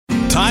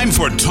Time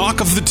for Talk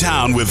of the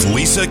Town with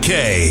Lisa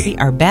Kay. We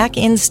are back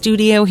in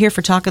studio here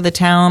for Talk of the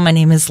Town. My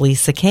name is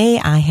Lisa Kay.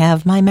 I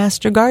have my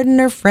Master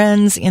Gardener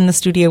friends in the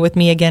studio with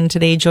me again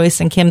today,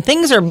 Joyce and Kim.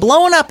 Things are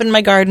blowing up in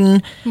my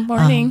garden. Good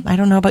morning. I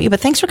don't know about you,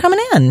 but thanks for coming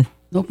in.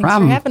 No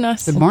problem. Thanks for having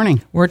us. Good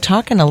morning. We're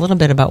talking a little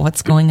bit about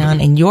what's going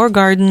on in your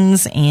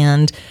gardens,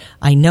 and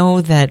I know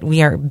that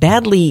we are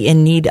badly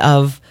in need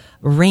of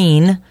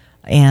rain.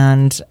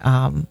 And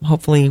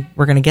hopefully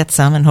we're going to get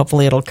some, and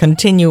hopefully it'll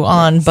continue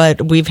on.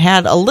 But we've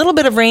had a little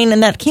bit of rain,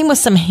 and that came with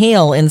some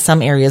hail in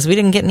some areas. We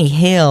didn't get any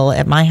hail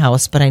at my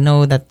house, but I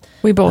know that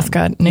we both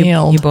got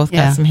nailed. You both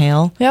got some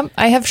hail? Yep.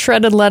 I have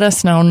shredded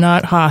lettuce now,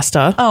 not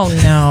hosta. Oh,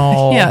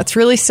 no. Yeah, it's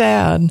really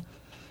sad.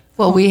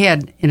 Well, we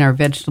had in our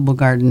vegetable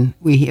garden,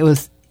 it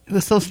was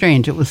so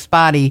strange. It was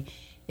spotty.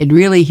 It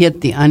really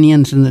hit the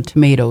onions and the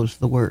tomatoes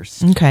the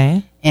worst.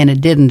 Okay. And it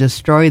didn't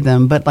destroy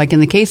them. But like in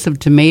the case of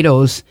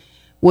tomatoes,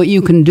 what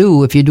you can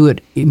do if you do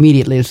it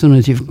immediately as soon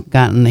as you've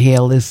gotten the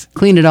hail is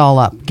clean it all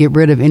up. Get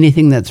rid of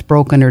anything that's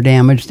broken or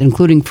damaged,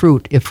 including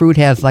fruit. If fruit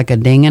has like a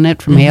ding in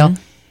it from hail,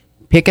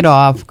 pick it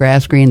off,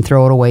 grass green,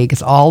 throw it away,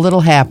 because all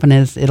that'll happen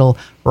is it'll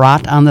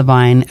rot on the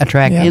vine,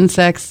 attract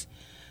insects,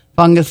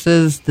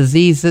 funguses,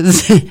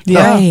 diseases.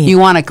 So you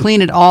want to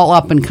clean it all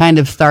up and kind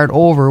of start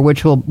over,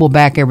 which will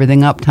back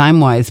everything up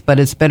time-wise. But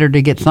it's better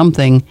to get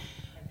something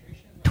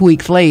 2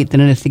 weeks late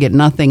than it is to get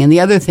nothing. And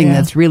the other thing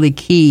that's really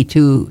key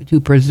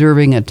to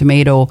preserving a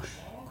tomato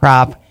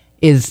crop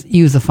is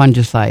use a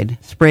fungicide.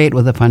 Spray it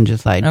with a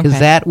fungicide, because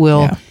that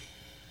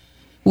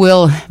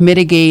will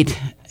mitigate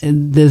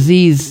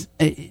disease.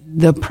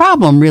 The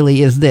problem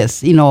really is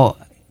this,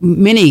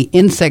 many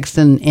insects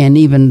and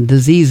even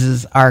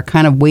diseases are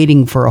kind of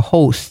waiting for a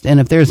host. And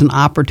if there's an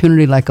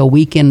opportunity like a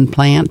weekend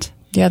plant,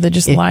 they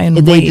just lie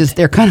in wait.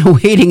 They're kind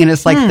of waiting, and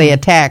it's like they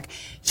attack.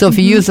 So if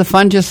you use a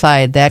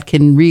fungicide, that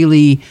can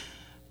really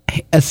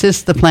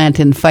assist the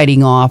plant in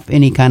fighting off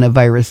any kind of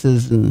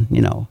viruses and,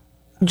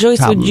 Joyce,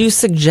 problems. would you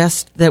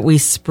suggest that we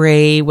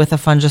spray with a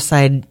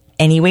fungicide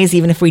anyways,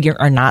 even if we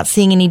are not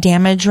seeing any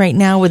damage right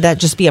now? Would that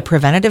just be a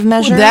preventative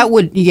measure? That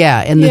would,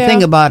 And the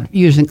thing about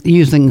using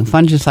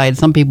fungicide,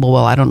 some people,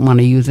 I don't want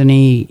to use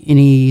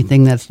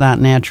anything that's not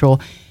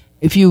natural.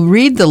 If you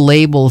read the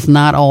labels,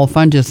 not all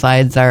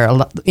fungicides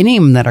are, any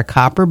of them that are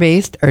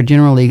copper-based are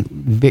generally,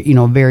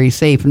 very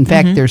safe. In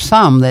fact, there's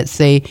some that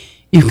say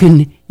you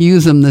can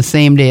use them the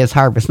same day as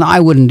harvest. Now,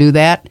 I wouldn't do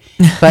that,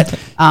 but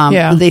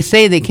they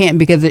say they can't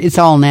because it's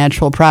all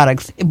natural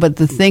products. But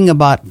the thing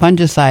about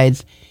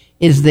fungicides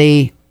is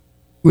they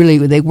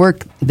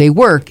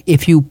work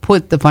if you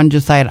put the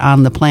fungicide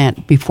on the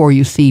plant before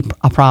you see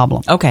a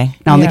problem. Okay.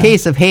 Now, in the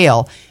case of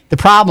hail, the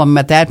problem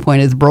at that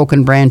point is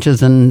broken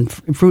branches and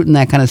fruit and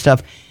that kind of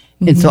stuff.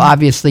 And so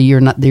obviously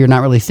you're not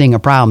really seeing a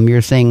problem.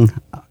 You're seeing,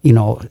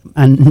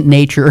 a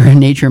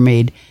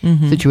nature-made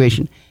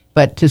situation.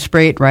 But to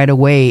spray it right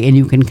away, and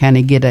you can kind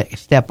of get a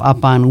step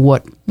up on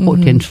what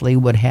potentially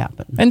would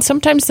happen. And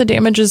sometimes the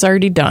damage is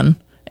already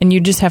done, and you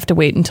just have to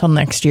wait until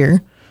next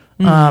year.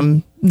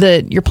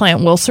 Your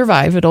plant will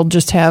survive. It'll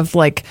just have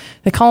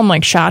they call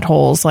them shot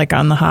holes,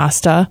 on the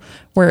hosta,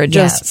 where it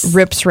just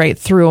rips right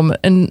through them.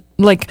 And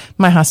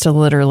my hosta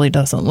literally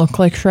doesn't look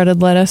like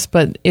shredded lettuce,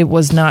 but it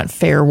was not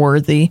fair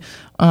worthy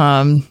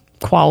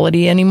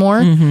quality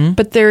anymore.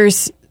 But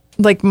there's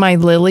my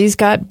lilies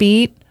got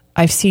beat.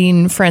 I've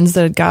seen friends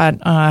that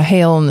got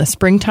hail in the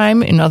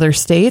springtime in other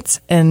states,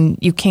 and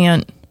you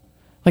can't,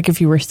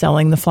 if you were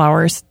selling the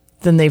flowers,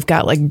 then they've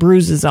got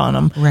bruises on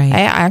them. Right. I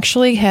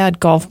actually had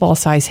golf ball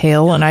size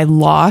hail, and I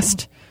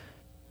lost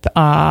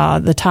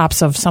the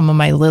tops of some of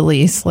my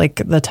lilies.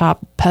 The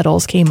top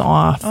petals came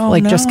off.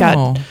 Just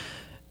got,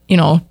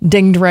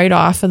 dinged right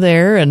off of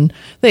there, and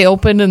they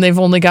opened and they've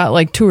only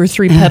got 2 or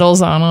 3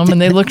 petals on them, and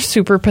they looked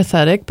super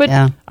pathetic.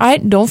 But I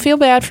don't feel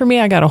bad for me.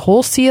 I got a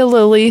whole sea of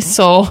lilies,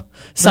 so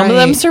some of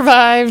them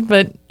survived.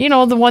 But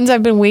the ones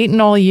I've been waiting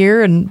all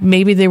year, and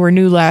maybe they were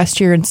new last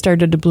year and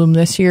started to bloom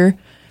this year,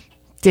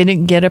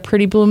 didn't get a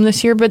pretty bloom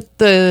this year, but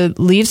the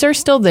leaves are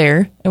still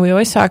there. And we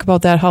always talk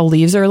about that, how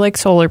leaves are like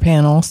solar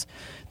panels.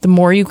 The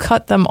more you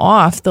cut them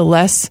off, the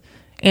less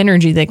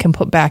energy they can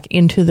put back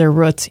into their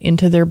roots,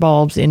 into their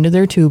bulbs, into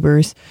their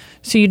tubers.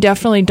 So you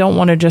definitely don't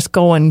want to just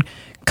go and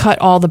cut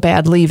all the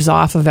bad leaves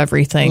off of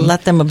everything.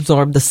 Let them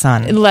absorb the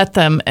sun. Let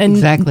them. And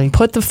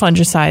put the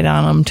fungicide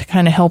on them to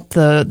kind of help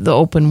the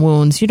open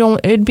wounds.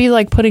 It'd be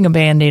like putting a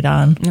Band-Aid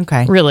on.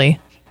 Okay. Really.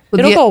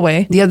 It'll go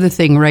away. The other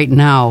thing right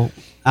now,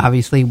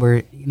 obviously,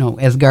 we're,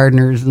 as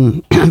gardeners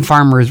and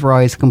farmers, we're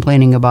always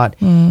complaining about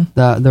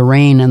the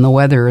rain and the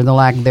weather or the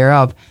lack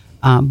thereof.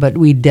 But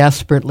we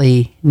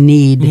desperately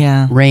need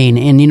rain.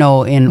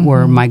 And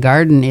where my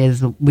garden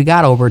is, we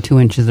got over 2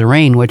 inches of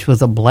rain, which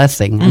was a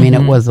blessing. I mean,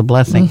 it was a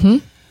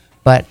blessing.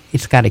 But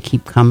it's got to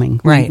keep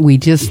coming. Right. We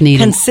just need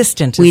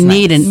consistent. We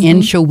need an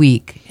inch a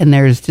week, and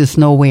there's just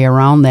no way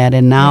around that.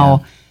 And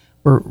now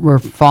we're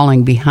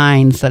falling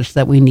behind, such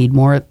that we need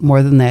more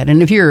than that.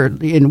 And if you're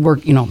in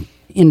work,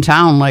 in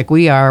town like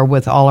we are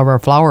with all of our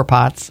flower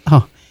pots,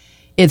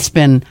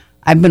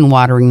 I've been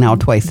watering now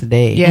twice a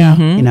day.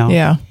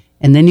 Yeah.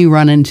 And then you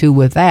run into,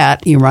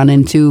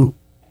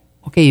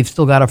 okay, you've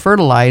still got to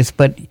fertilize,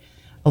 but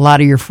a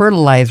lot of your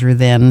fertilizer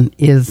then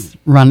is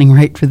running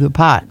right through the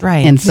pot.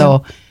 Right. And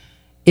so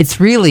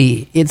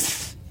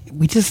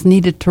we just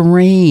need it to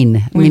rain.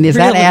 I mean, is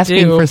that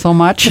asking for so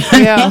much?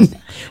 Yeah.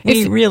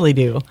 We really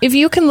do. If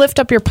you can lift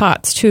up your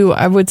pots too,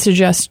 I would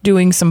suggest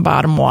doing some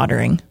bottom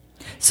watering.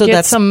 So Get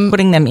that's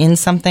putting them in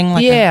something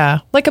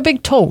like like a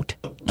big tote.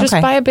 Just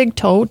buy a big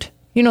tote.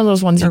 You know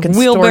those ones you can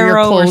store your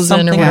wheelbarrow clothes or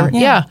in or something. whatever.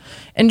 Yeah.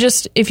 And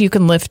just if you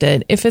can lift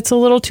it. If it's a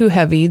little too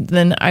heavy,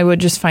 then I would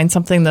just find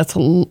something that's a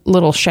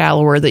little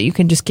shallower that you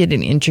can just get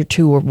an inch or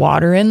two of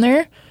water in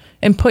there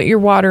and put your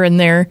water in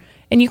there.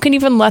 And you can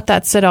even let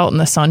that sit out in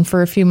the sun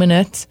for a few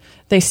minutes.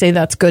 They say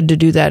that's good to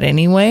do that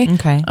anyway.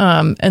 Okay.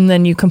 And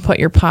then you can put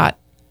your pot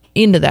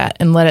into that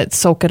and let it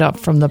soak it up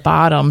from the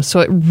bottom. So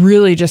it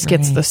really just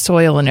gets the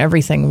soil and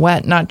everything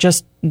wet, not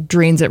just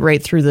drains it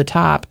right through the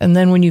top. And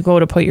then when you go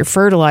to put your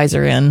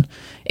fertilizer in,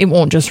 it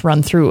won't just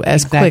run through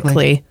as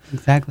quickly.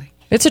 Exactly.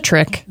 It's a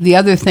trick. The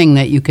other thing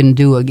that you can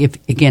do,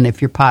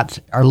 if your pots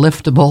are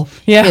liftable,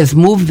 Yeah. is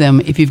move them.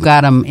 If you've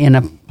got them in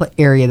a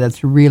area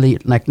that's really,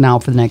 like now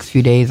for the next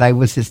few days, I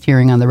was just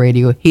hearing on the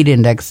radio, heat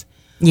index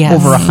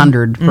over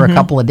 100 for a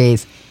couple of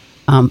days.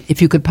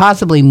 If you could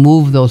possibly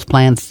move those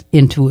plants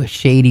into a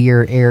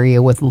shadier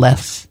area with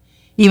less,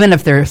 even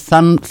if they're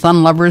sun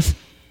lovers.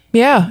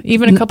 Yeah,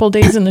 even a couple of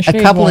days in the shade.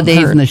 A couple of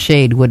days in the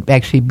shade would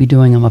actually be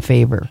doing them a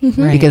favor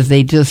because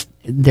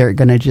they're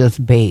going to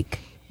just bake.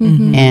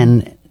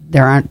 And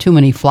there aren't too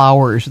many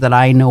flowers that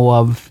I know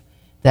of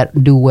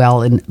that do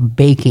well in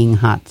baking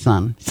hot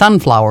sun.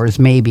 Sunflowers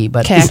maybe,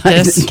 but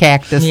cactus.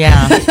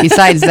 Yeah.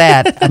 Besides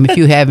that, if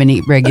you have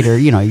any regular,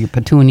 your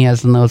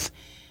petunias and those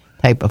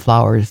type of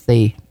flowers,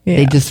 they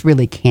just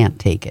really can't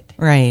take it.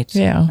 Right.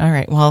 Yeah. All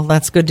right. Well,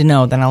 that's good to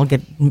know. Then I'll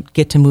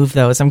get to move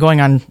those. I'm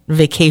going on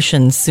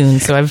vacation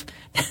soon, so I've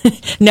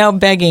now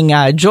begging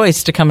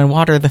Joyce to come and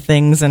water the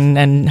things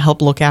and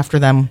help look after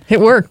them. It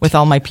worked with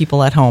all my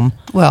people at home.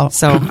 Well,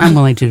 so I'm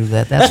willing to do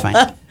that. That's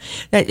fine.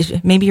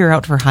 Maybe you're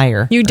out for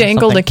hire. You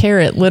dangled a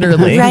carrot,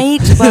 literally.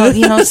 Right.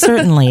 Well,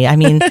 certainly. I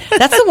mean,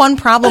 that's the one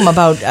problem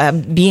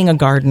about being a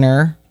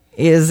gardener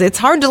is it's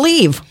hard to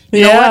leave.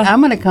 You know what?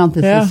 I'm going to count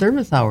this as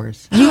service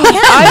hours.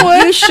 I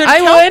would. You should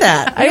count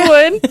that. I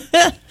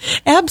would.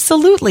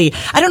 Absolutely.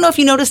 I don't know if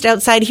you noticed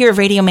outside here of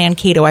Radio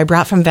Mankato, I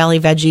brought from Valley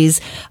Veggies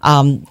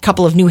a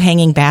couple of new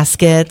hanging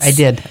baskets. I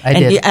did.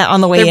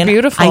 On the way They're in,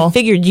 beautiful. I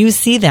figured you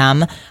see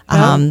them,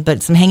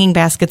 but some hanging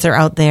baskets are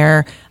out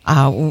there.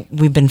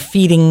 We've been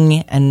feeding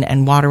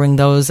and watering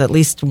those at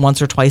least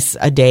once or twice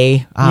a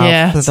day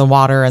for the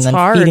water, and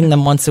then feeding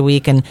them once a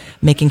week and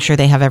making sure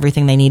they have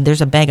everything they need.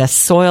 There's a bag of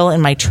soil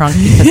in my trunk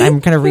because I'm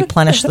going to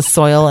replenish the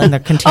soil in the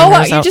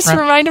containers. You just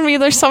reminded me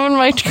there's some in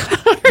my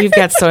car. You've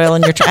got soil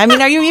in your trunk. I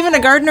mean, are you even a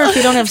gardener if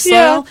you don't have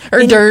soil?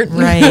 Or dirt.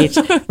 Right.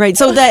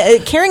 So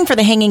caring for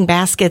the hanging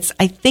baskets,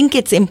 I think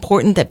it's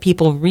important that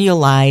people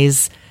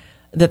realize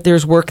that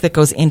there's work that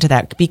goes into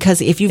that,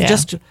 because if you've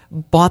just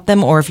bought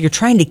them or if you're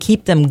trying to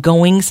keep them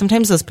going,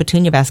 sometimes those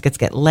petunia baskets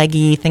get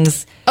leggy,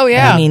 things. Oh,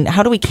 yeah. I mean,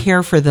 how do we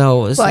care for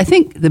those? Well, I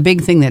think the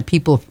big thing that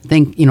people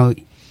think,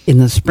 in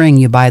the spring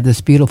you buy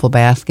this beautiful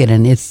basket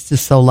and it's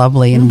just so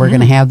lovely and we're going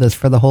to have this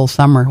for the whole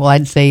summer. Well,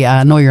 I'd say,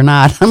 no, you're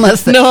not,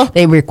 unless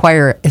they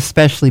require,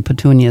 especially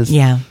petunias,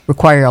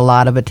 require a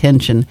lot of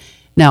attention.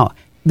 Now,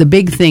 the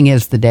big thing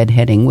is the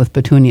deadheading with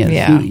petunias.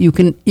 Yeah. You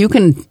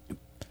can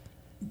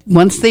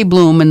once they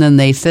bloom and then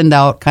they send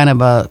out kind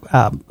of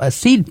a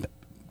seed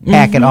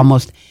packet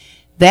almost,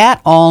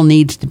 that all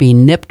needs to be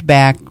nipped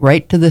back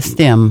right to the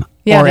stem.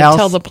 Yeah,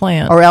 tell the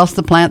plant. Or else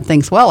the plant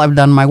thinks, well, I've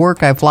done my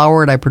work, I've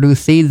flowered, I produce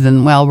seeds,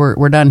 and well,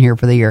 we're done here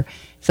for the year.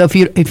 So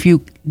if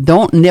you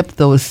don't nip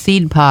those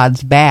seed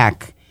pods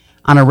back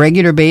on a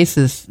regular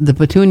basis, the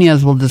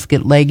petunias will just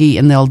get leggy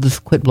and they'll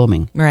just quit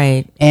blooming.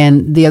 Right.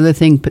 And the other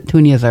thing,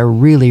 petunias are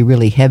really,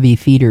 really heavy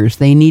feeders.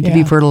 They need to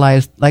be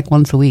fertilized like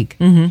once a week.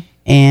 Mm-hmm.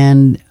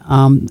 And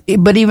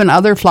but even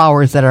other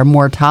flowers that are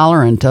more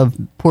tolerant of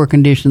poor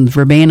conditions,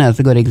 verbena is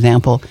a good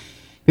example.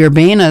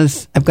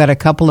 Verbenas, I've got a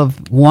couple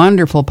of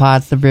wonderful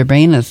pots of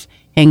verbenas,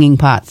 hanging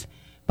pots,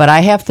 but I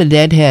have to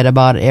deadhead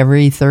about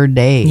every third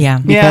day. Yeah.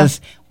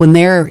 Because when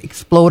they're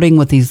exploding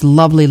with these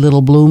lovely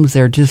little blooms,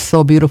 they're just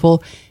so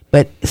beautiful.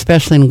 But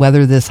especially in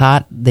weather this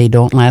hot, they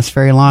don't last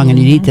very long, and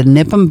you need to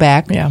nip them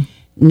back. Yeah.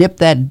 Nip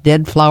that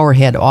dead flower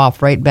head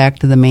off right back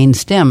to the main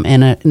stem,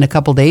 and in a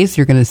couple days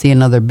you're going to see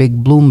another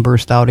big bloom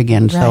burst out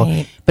again.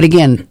 Right. So, but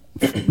again,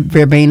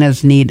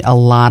 verbenas need a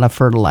lot of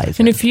fertilizer.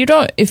 And if you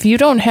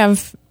don't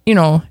have,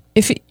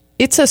 if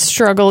it's a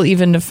struggle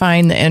even to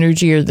find the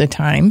energy or the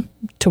time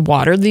to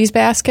water these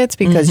baskets,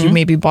 because you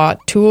maybe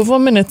bought 2 of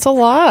them and it's a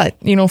lot,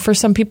 for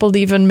some people to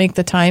even make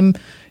the time,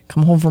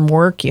 come home from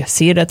work, you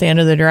see it at the end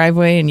of the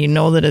driveway and you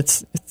know that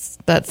it's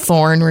that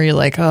thorn where you're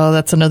like, oh,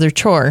 that's another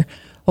chore.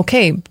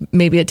 Okay,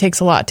 maybe it takes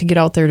a lot to get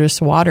out there just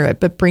to water it,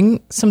 but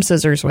bring some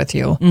scissors with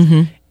you.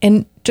 Mm-hmm.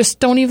 And just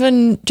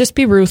just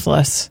be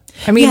ruthless.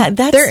 I mean,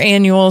 they're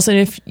annuals, and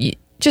if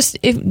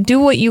do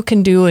what you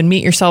can do and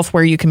meet yourself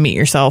where you can meet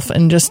yourself,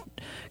 and just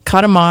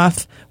cut them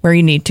off where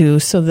you need to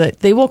so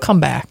that they will come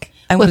back.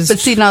 But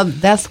see, now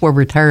that's where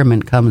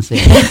retirement comes in.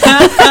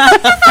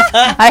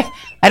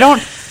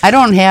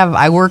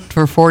 I worked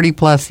for 40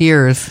 plus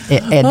years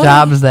at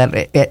jobs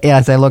that,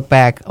 as I look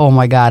back, oh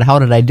my God, how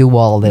did I do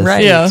all this?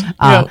 Right.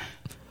 Yeah.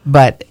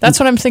 But that's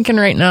what I'm thinking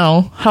right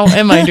now. How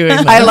am I doing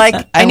this?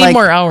 I need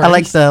more hours. I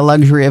like the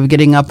luxury of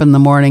getting up in the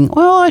morning.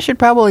 Well, I should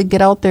probably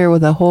get out there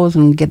with a hose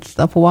and get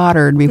stuff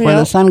watered before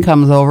the sun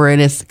comes over.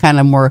 And it's kind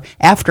of more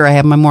after I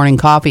have my morning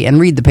coffee and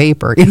read the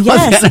paper.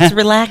 Yes, it's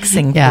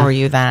relaxing for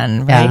you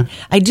then, right? Yeah.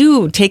 I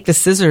do take the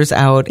scissors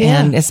out,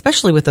 and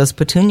especially with those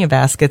petunia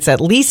baskets,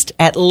 at least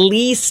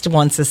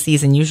once a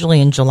season,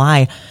 usually in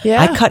July,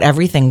 I cut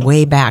everything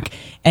way back.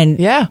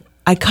 And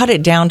I cut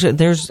it down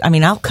to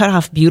I'll cut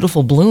off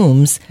beautiful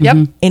blooms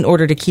in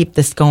order to keep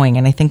this going.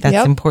 And I think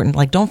that's important.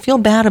 Like, don't feel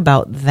bad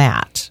about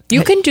that.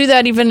 You can do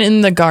that even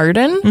in the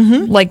garden.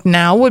 Mm-hmm. Like,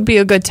 now would be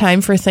a good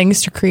time for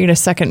things to create a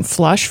second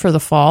flush for the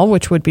fall,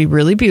 which would be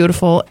really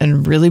beautiful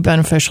and really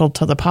beneficial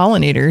to the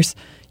pollinators.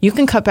 You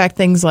can cut back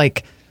things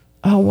like,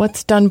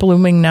 what's done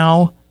blooming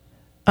now?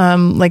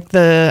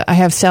 I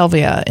have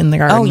salvia in the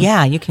garden. Oh,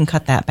 yeah, you can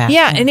cut that back.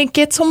 Yeah, and it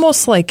gets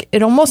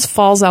almost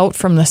falls out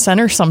from the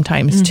center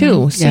sometimes,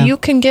 too. So you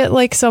can get,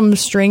 like, some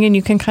string and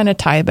you can kind of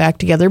tie it back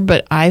together.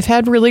 But I've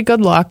had really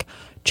good luck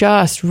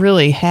just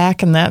really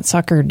hacking that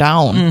sucker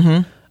down.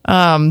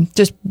 Mm-hmm.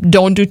 Just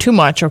don't do too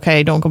much,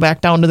 okay? Don't go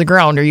back down to the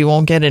ground or you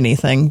won't get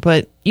anything.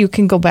 But you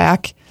can go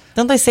back.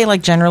 Don't they say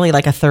generally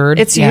a third?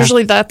 It's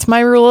usually, that's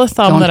my rule of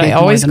thumb that I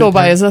always go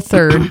by as a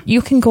third.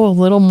 You can go a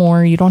little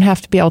more. You don't have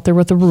to be out there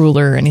with a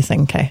ruler or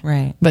anything, okay?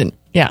 Right. But,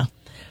 yeah.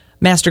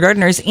 Master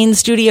Gardeners in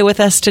studio with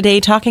us today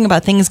talking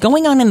about things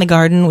going on in the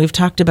garden. We've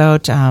talked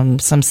about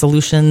some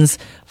solutions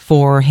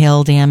for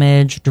hail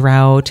damage,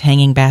 drought,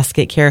 hanging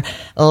basket care.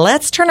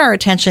 Let's turn our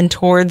attention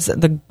towards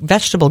the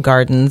vegetable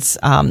gardens.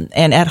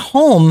 And at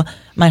home,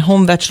 my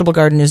home vegetable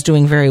garden is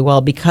doing very well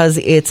because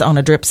it's on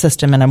a drip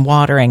system and I'm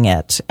watering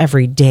it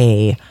every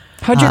day.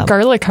 How'd your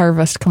garlic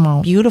harvest come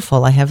out?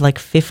 Beautiful. I have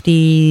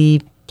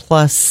 50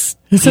 plus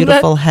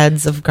beautiful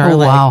heads of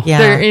garlic. Oh, wow. Yeah.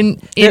 They're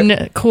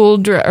in cool,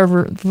 dry,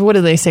 or what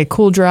do they say?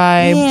 Cool,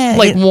 dry,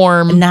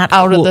 warm, not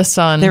out cool. of the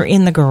sun. They're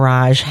in the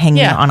garage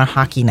hanging on a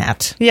hockey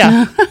net.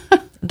 Yeah.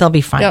 They'll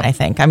be fine, I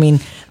think. I mean,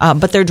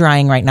 but they're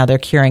drying right now. They're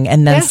curing,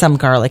 and then some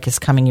garlic is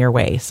coming your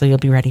way, so you'll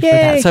be ready for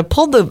that. So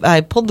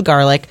I pulled the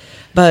garlic,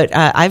 but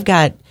I've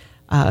got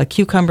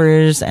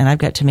cucumbers and I've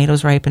got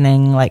tomatoes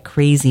ripening like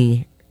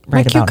crazy.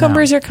 My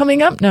cucumbers are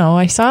coming up now.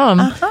 I saw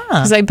them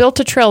because I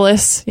built a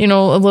trellis, a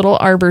little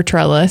arbor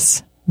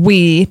trellis.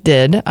 I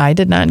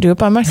did not do it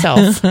by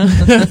myself.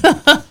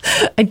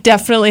 I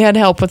definitely had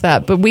help with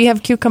that, but we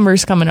have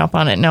cucumbers coming up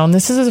on it now. And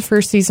this is the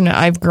first season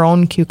I've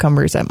grown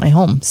cucumbers at my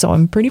home. So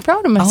I'm pretty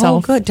proud of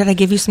myself. Oh, good. Did I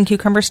give you some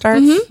cucumber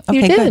starts? Mm-hmm.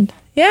 Okay, you did. Good.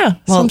 Yeah.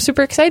 Well, so I'm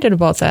super excited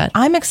about that.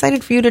 I'm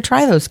excited for you to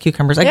try those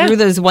cucumbers. I grew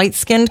those white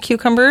skinned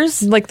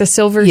cucumbers. Like the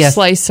silver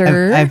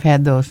slicer. I've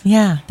had those.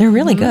 Yeah. They're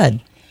really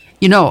good.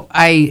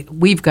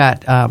 We've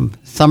got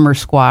summer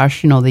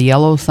squash, the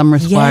yellow summer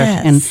squash,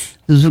 and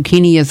the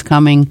zucchini is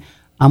coming.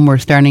 We're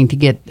starting to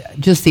get,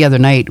 just the other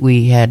night,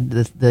 we had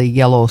the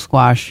yellow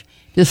squash,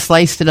 just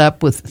sliced it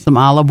up with some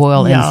olive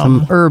oil and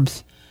some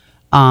herbs,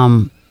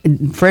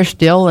 fresh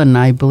dill, and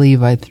I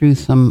believe I threw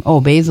some,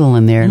 basil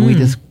in there, and we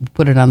just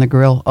put it on the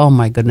grill. Oh,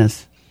 my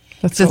goodness.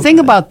 That's the thing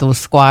about those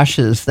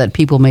squashes that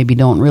people maybe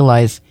don't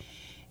realize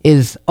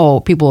is,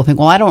 people will think,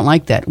 well, I don't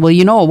like that. Well,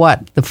 you know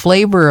what? The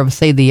flavor of,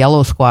 say, the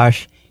yellow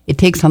squash, it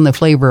takes on the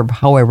flavor of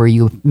however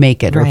you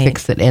make it or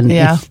fix it. And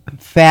it's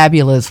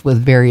fabulous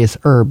with various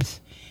herbs.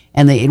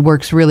 And it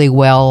works really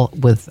well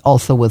with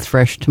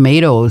fresh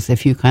tomatoes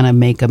if you kind of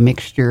make a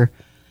mixture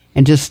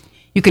and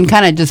you can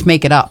kind of just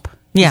make it up.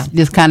 Yeah.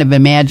 Just kind of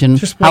imagine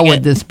how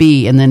would this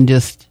be, and then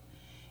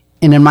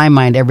and in my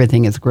mind,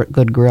 everything is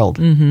good grilled.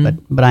 Mm-hmm.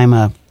 But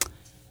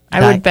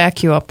I would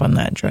back you up on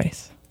that,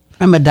 Joyce.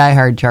 I'm a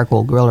diehard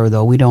charcoal griller,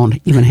 though. We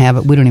don't even have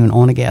it. We don't even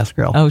own a gas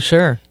grill. Oh,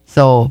 sure.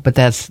 So, but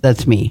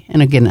that's me.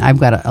 And again, I've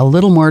got a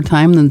little more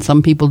time than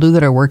some people do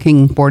that are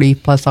working 40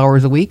 plus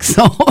hours a week.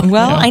 So,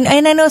 well, and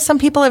I know some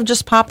people have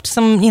just popped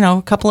some,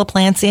 a couple of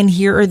plants in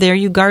here or there.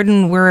 You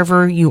garden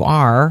wherever you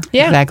are.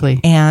 Yeah,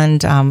 exactly.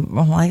 And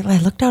I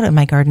looked out at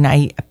my garden.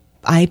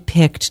 I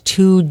picked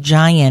 2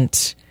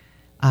 giant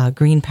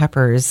green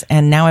peppers,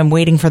 and now I'm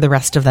waiting for the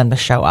rest of them to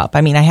show up. I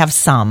mean, I have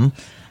some,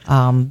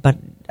 but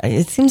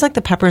it seems like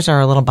the peppers are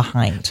a little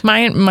behind.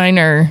 Mine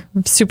are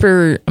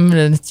super, I'm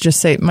going to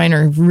just say mine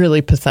are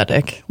really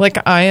pathetic. Like,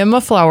 I am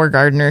a flower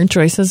gardener.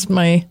 Joyce is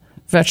my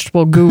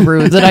vegetable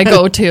guru that I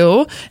go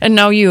to. And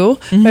now I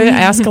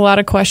ask a lot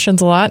of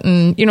questions a lot.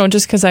 And,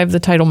 just because I have the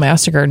title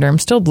Master Gardener, I'm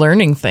still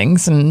learning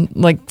things. And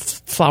like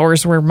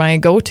flowers were my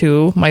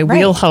go-to, my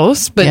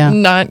wheelhouse, but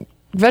not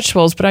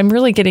vegetables. But I'm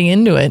really getting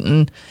into it.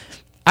 And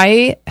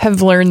I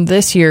have learned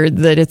this year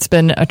that it's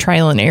been a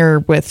trial and error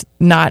with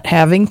not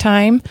having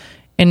time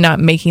and not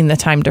making the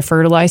time to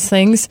fertilize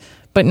things.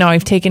 But now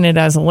I've taken it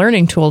as a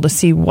learning tool to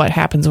see what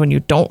happens when you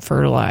don't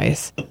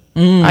fertilize.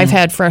 I've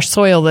had fresh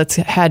soil that's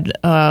had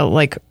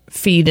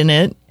feed in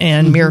it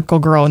and Miracle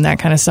Grow and that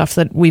kind of stuff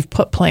that we've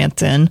put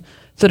plants in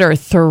that are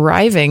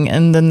thriving.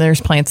 And then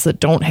there's plants that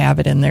don't have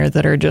it in there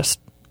that are just...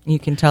 You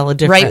can tell a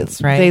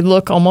difference, right? They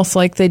look almost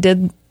like they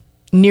did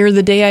near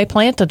the day I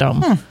planted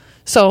them.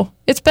 So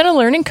it's been a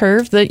learning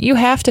curve that you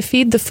have to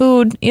feed the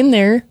food in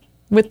there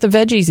with the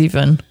veggies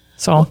even.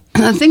 So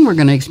the thing we're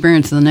going to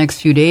experience in the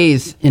next few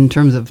days in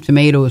terms of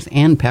tomatoes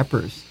and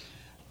peppers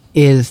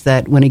is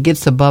that when it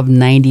gets above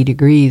 90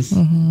 degrees,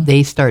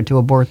 they start to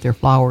abort their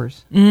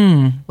flowers.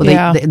 Well,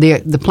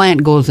 the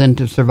plant goes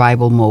into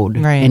survival mode.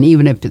 Right. And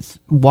even if it's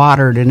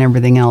watered and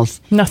everything else,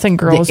 nothing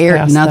grows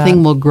nothing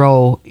that. will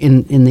grow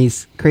in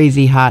these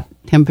crazy hot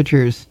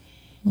temperatures.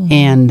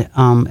 And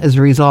as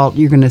a result,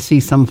 you're going to see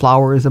some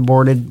flowers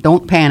aborted.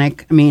 Don't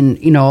panic. I mean,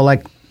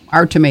 like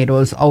our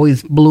tomatoes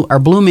always are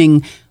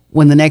blooming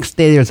when the next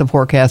day there's a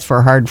forecast for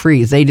a hard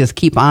freeze. They just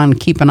keep on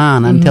keeping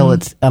on until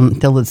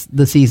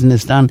the season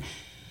is done.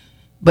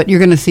 But you're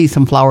going to see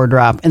some flower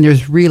drop, and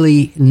there's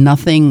really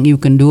nothing you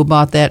can do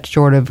about that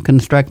short of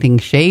constructing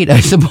shade,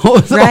 I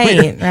suppose.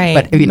 Right.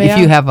 But if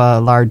you have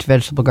a large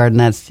vegetable garden,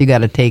 you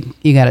got to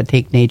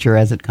take nature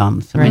as it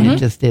comes. I mean, it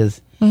just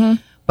is.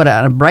 But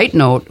on a bright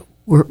note,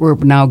 we're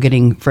now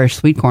getting fresh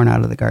sweet corn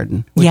out of the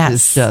garden, which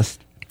is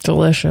just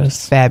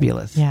delicious,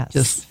 fabulous. Yes.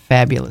 Just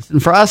fabulous.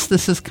 And for us,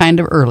 this is kind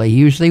of early.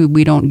 Usually,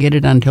 we don't get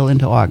it until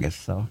into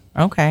August. So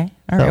okay,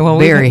 all So right. Well,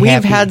 very we've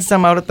happy. had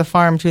some out at the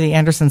farm too. The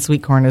Anderson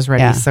sweet corn is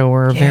ready, so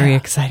we're very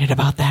excited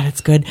about that.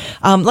 It's good.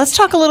 Let's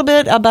talk a little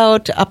bit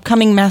about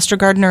upcoming Master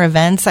Gardener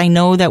events. I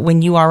know that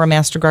when you are a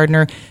Master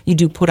Gardener, you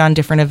do put on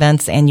different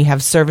events, and you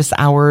have service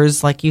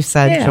hours, like you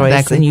said, Joyce,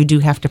 exactly. and you do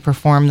have to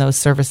perform those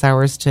service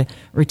hours to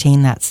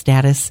retain that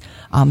status.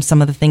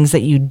 Some of the things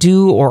that you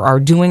do or are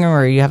doing,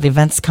 or you have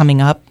events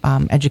coming up,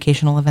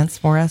 educational events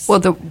for us. Well,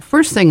 the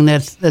first thing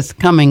that's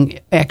coming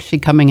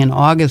in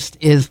August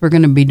is we're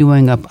going to be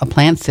doing a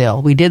plant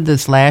sale. We did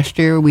this last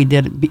year. We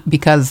did it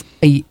because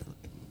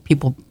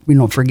people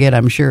forget,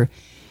 I'm sure.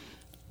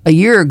 A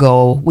year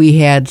ago, we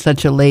had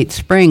such a late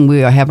spring. We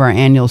have our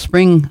annual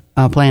spring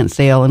plant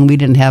sale, and we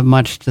didn't have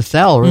much to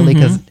sell, really,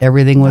 because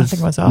everything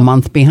was a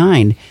month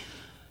behind.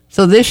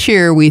 So this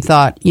year, we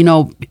thought,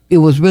 it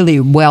was really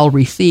well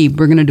received.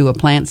 We're going to do a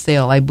plant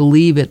sale. I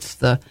believe it's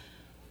the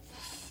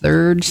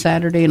third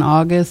Saturday in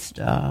August.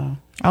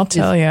 I'll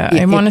tell you.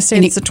 I want to say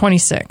it's the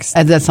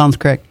 26th. That sounds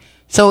correct.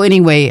 So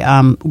anyway,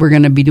 we're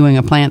going to be doing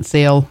a plant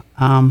sale.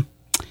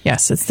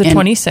 Yes, it's the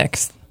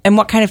 26th. And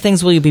what kind of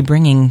things will you be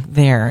bringing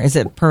there? Is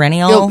it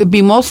perennial? It'll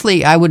be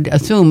mostly, I would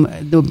assume,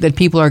 that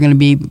people are going to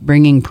be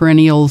bringing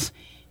perennials,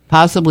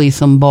 possibly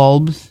some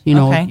bulbs.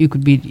 You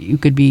could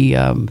be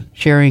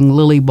sharing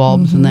lily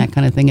bulbs and that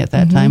kind of thing at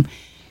that time.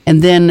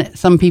 And then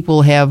some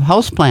people have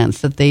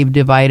houseplants that they've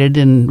divided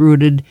and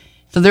rooted.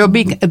 So there'll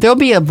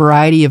be a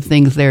variety of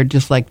things there,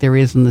 just like there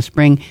is in the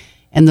spring.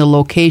 And the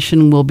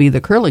location will be the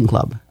curling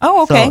club.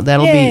 Oh, okay. So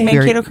that'll be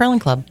Mankato Curling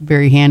Club.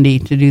 Very handy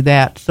to do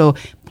that. So,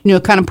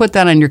 kind of put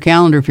that on your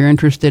calendar if you're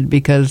interested,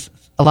 because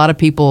a lot of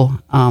people,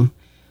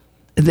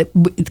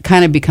 it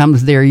kind of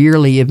becomes their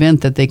yearly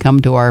event that they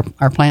come to our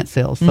plant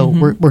sales. So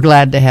we're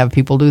glad to have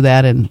people do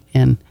that, and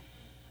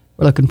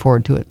we're looking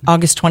forward to it.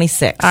 August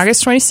 26th.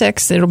 August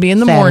 26th. It'll be in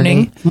the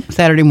morning.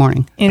 Saturday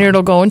morning. And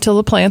it'll go until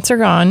the plants are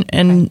gone.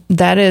 And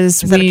that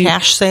is... Is that a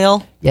cash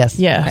sale? Yes.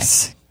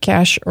 Yes. Okay.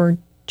 Cash or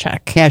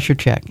check. Cash or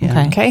check,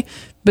 yeah. Okay.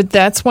 But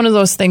that's one of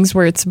those things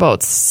where it's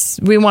about...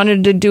 We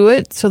wanted to do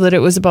it so that it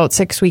was about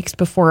 6 weeks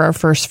before our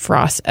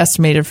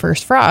estimated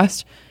first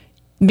frost,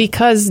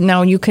 because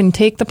now you can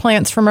take the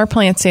plants from our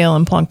plant sale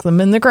and plunk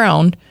them in the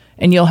ground,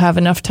 and you'll have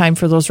enough time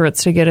for those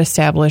roots to get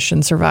established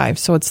and survive.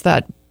 So it's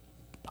that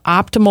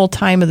optimal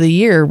time of the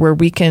year where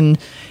we can,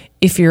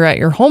 if you're at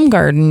your home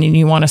garden and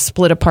you want to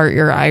split apart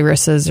your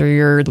irises or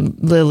your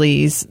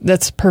lilies,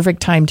 that's perfect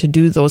time to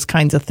do those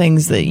kinds of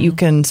things, that you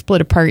can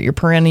split apart your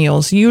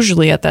perennials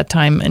usually at that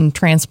time and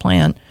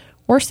transplant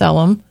or sell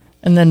them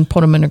and then put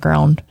them in the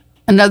ground.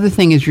 Another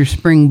thing is your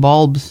spring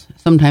bulbs.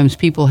 Sometimes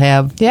people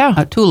have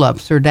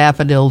tulips or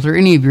daffodils or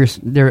any of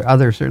their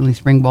other certainly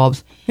spring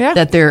bulbs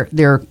that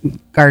their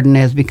garden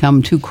has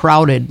become too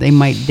crowded. They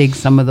might dig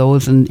some of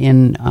those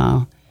and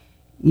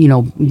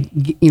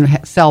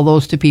sell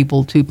those to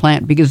people to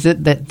plant, because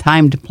that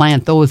time to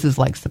plant those is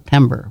like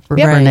September for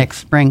next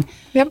spring.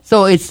 Yep.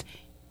 So it's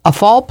a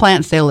fall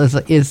plant sale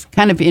is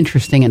kind of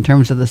interesting in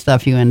terms of the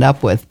stuff you end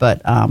up with,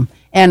 but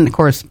and of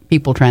course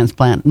people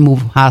transplant and move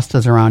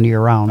hostas around year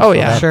round. Oh,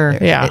 yeah,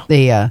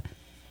 sure.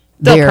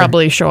 They'll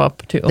probably show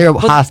up too. Their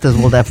hostas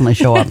will definitely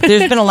show up.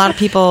 There's been a lot of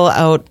people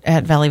out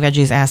at Valley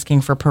Veggies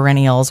asking for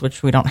perennials,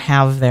 which we don't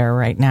have there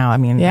right now. I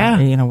mean,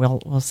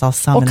 we'll sell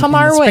some come in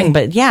our the spring.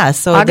 way. But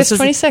so August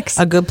this 26th. is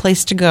a good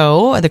place to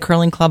go. The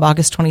Curling Club,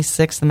 August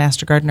 26th, the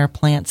Master Gardener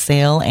plant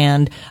sale.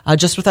 And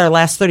just with our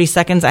last 30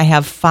 seconds, I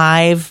have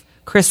 5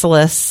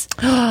 chrysalis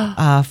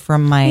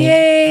from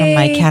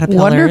my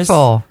caterpillars.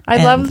 Wonderful.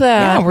 I love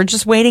that. Yeah, we're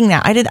just waiting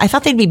now. I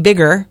thought they'd be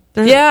bigger.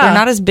 They're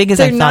not as big as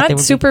I thought they would be. They're not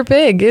super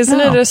big. Isn't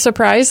it a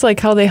surprise, like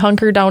how they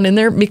hunker down in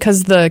there?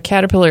 Because the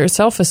caterpillar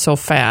itself is so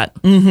fat.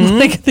 Mm-hmm.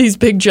 Like these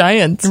big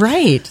giants.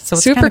 Right. So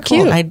it's super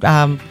cute.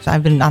 Cool.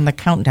 I've been on the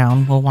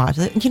countdown. We'll watch.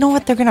 You know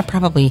what? They're going to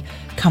probably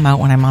come out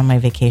when I'm on my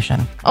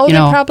vacation. Oh,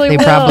 they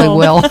probably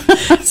will.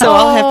 So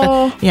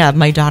I'll have to,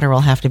 my daughter will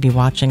have to be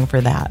watching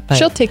for that. But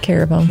she'll take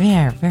care of them.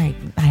 Yeah,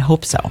 I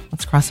hope so.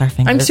 Let's cross our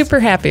fingers. I'm super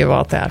happy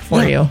about that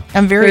for you.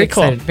 I'm very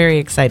excited. Cool. Very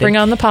excited. Bring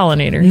on the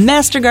pollinators.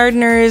 Master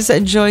Gardeners,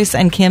 Joyce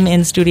and Kim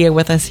in studio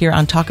with us here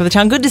on Talk of the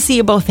Town. Good to see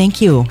you both.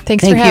 Thank you.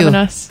 Thanks for having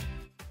us.